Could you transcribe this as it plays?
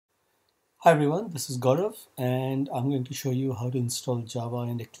Hi everyone, this is Gaurav and I'm going to show you how to install Java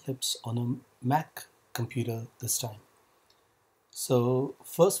and Eclipse on a Mac computer this time. So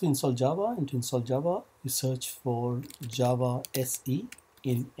first we install Java, and to install Java you search for Java SE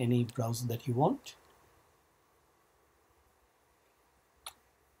in any browser that you want.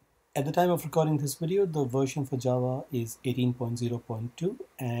 At the time of recording this video, the version for Java is 18.0.2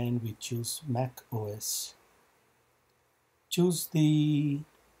 and we choose Mac OS. Choose the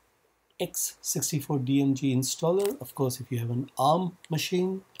x64DMG installer. Of course, if you have an ARM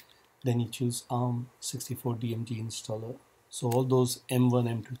machine, then you choose ARM 64DMG installer. So all those M1,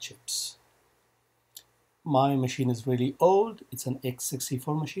 M2 chips. My machine is really old. It's an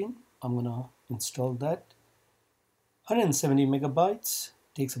x64 machine. I'm gonna install that. 170 megabytes.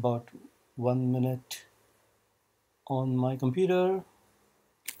 Takes about 1 minute on my computer.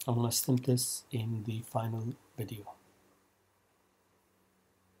 I'm gonna snip this in the final video.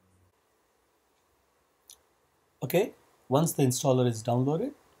 Okay, once the installer is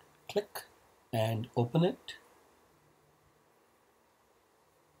downloaded, click and open it.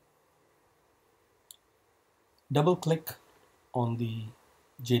 Double click on the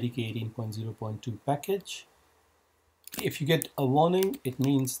JDK 18.0.2 package. If you get a warning, it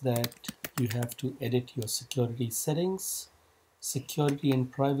means that you have to edit your security settings, security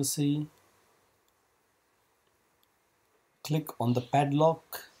and privacy. Click on the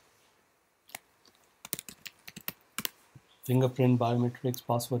padlock, fingerprint, biometrics,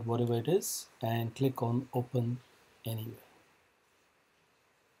 password, whatever it is, and click on open anywhere.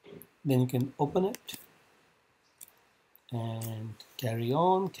 Then you can open it and carry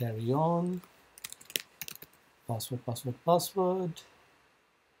on, password,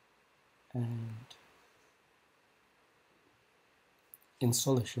 and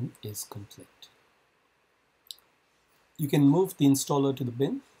installation is complete. You can move the installer to the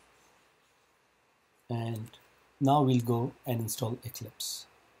bin, and now we'll go and install Eclipse.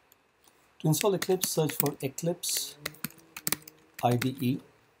 To install Eclipse, search for Eclipse IDE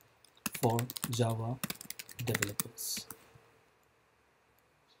for Java developers.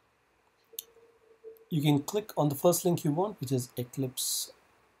 You can click on the first link you want, which is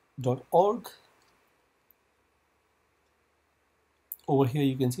eclipse.org. Over here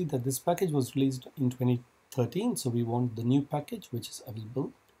you can see that this package was released in 2013, so we want the new package which is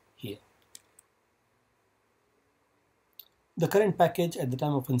available here. The current package at the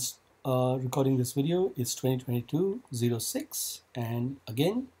time of recording this video is 2022-06, and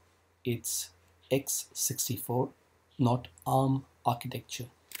again it's x64, not ARM architecture.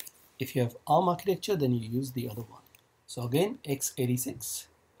 If you have ARM architecture, then you use the other one. So again,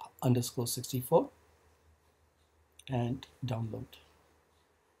 x86_64 and download.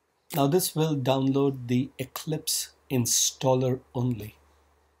 Now this will download the Eclipse installer only.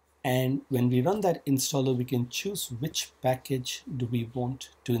 And when we run that installer, we can choose which package do we want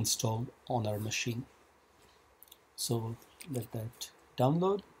to install on our machine. So let that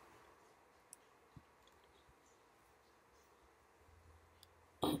download.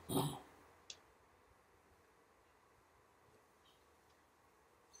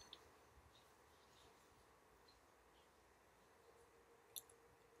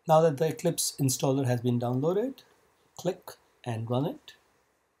 Now that the Eclipse installer has been downloaded, click and run it.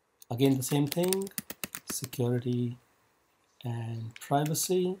 Again, the same thing, security and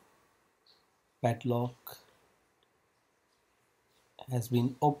privacy, padlock has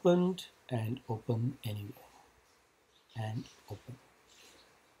been opened, and open anywhere, and open.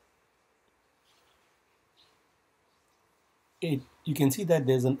 You can see that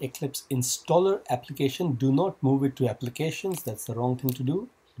there's an Eclipse installer application. Do not move it to applications. That's the wrong thing to do.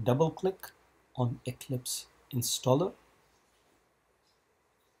 Double click on Eclipse installer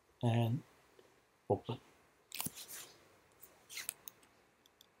and open.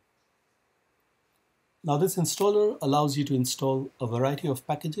 Now this installer allows you to install a variety of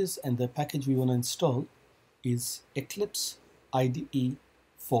packages, and the package we want to install is Eclipse IDE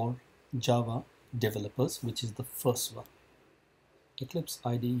for Java developers, which is the first one. Eclipse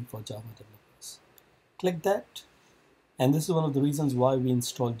IDE for Java developers. Click that, and this is one of the reasons why we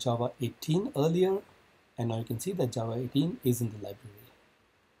installed Java 18 earlier, and now you can see that Java 18 is in the library.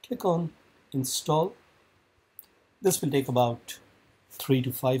 Click on install. This will take about 3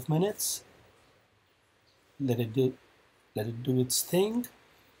 to 5 minutes. Let it do its thing.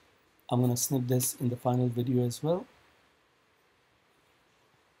 I'm going to snip this in the final video as well.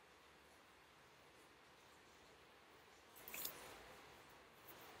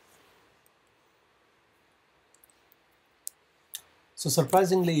 So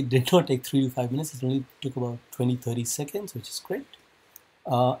surprisingly, it did not take 3 to 5 minutes. It only took about 20-30 seconds, which is great.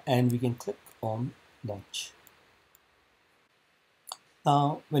 and we can click on launch.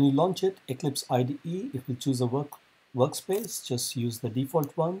 Now, when you launch it, Eclipse IDE, if you choose a workspace, just use the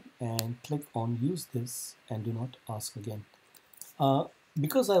default one and click on use this and do not ask again.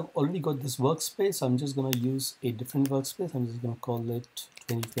 Because I've already got this workspace, I'm just going to use a different workspace. I'm just going to call it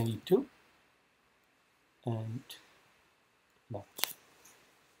 2022 and launch.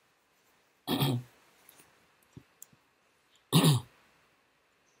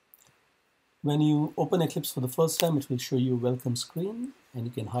 When you open Eclipse for the first time, it will show you a welcome screen, and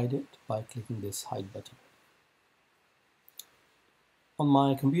you can hide it by clicking this hide button. On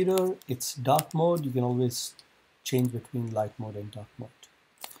my computer, it's dark mode. You can always change between light mode and dark mode.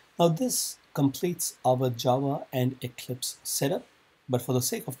 Now this completes our Java and Eclipse setup, but for the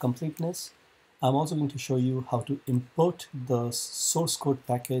sake of completeness, I'm also going to show you how to import the source code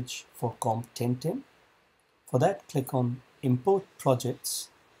package for comp 1010. For that, click on Import Projects,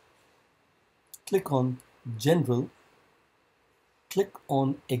 click on General, click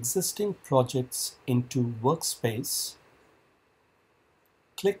on Existing Projects into Workspace,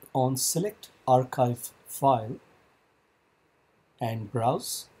 click on Select Archive File and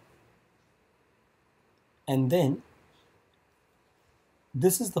browse. And then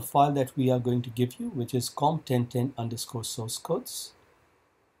this is the file that we are going to give you, which is comp1010_source codes.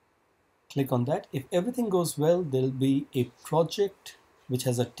 Click on that. If everything goes well, there will be a project which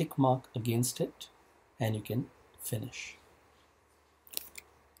has a tick mark against it, and you can finish.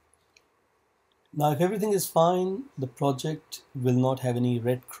 Now, if everything is fine, the project will not have any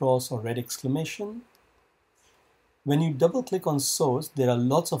red cross or red exclamation. When you double click on source, there are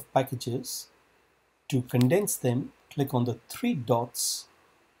lots of packages. To condense them, click on the three dots,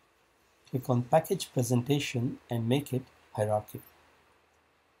 click on package presentation and make it hierarchical.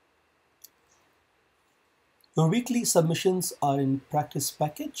 Your weekly submissions are in practice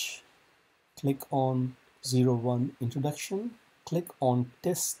package. Click on 01 introduction, click on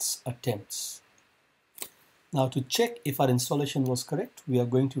tests attempts. Now to check if our installation was correct, we are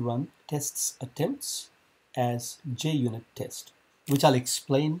going to run tests attempts as JUnit test, which I'll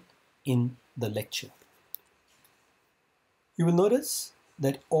explain in the lecture. You will notice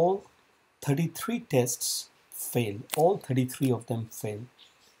that all 33 tests fail. All 33 of them fail.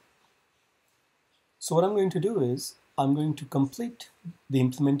 So what I'm going to do is I'm going to complete the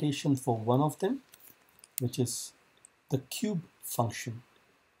implementation for one of them, which is the cube function.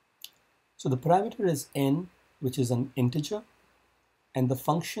 So the parameter is n, which is an integer, and the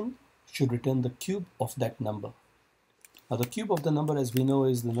function should return the cube of that number. Now the cube of the number, as we know,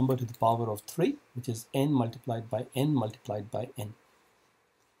 is the number to the power of 3, which is n multiplied by n multiplied by n.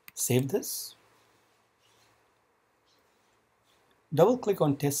 Save this. Double click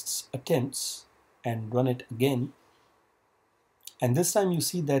on tests attempts and run it again. And this time you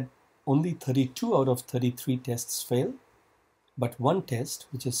see that only 32 out of 33 tests fail, but one test,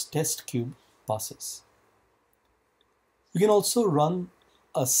 which is test cube, passes. You can also run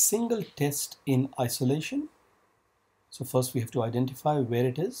a single test in isolation. So first we have to identify where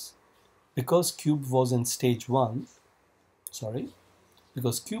it is. Because cube was in stage 1,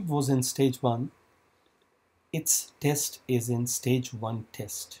 its test is in stage 1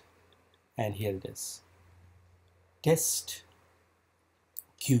 test. And here it is. Test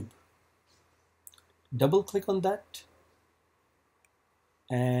cube. Double click on that.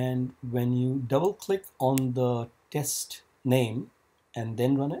 And when you double click on the test name and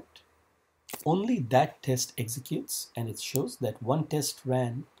then run it, only that test executes, and it shows that one test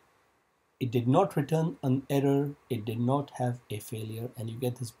ran. It did not return an error, it did not have a failure, and you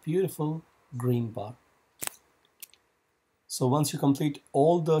get this beautiful green bar. So once you complete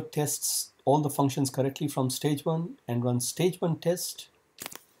all the tests, all the functions correctly from stage 1 and run stage 1 test,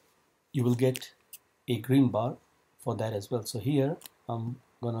 you will get a green bar for that as well. So here I'm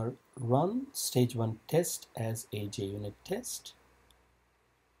gonna run stage 1 test as a JUnit test,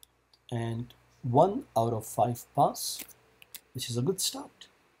 and 1 out of 5 pass, which is a good start.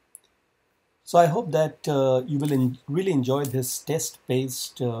 So I hope that you will really enjoy this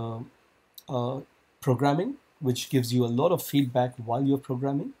test-based programming, which gives you a lot of feedback while you're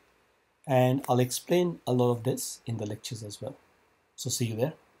programming. And I'll explain a lot of this in the lectures as well. So see you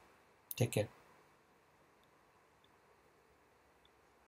there. Take care.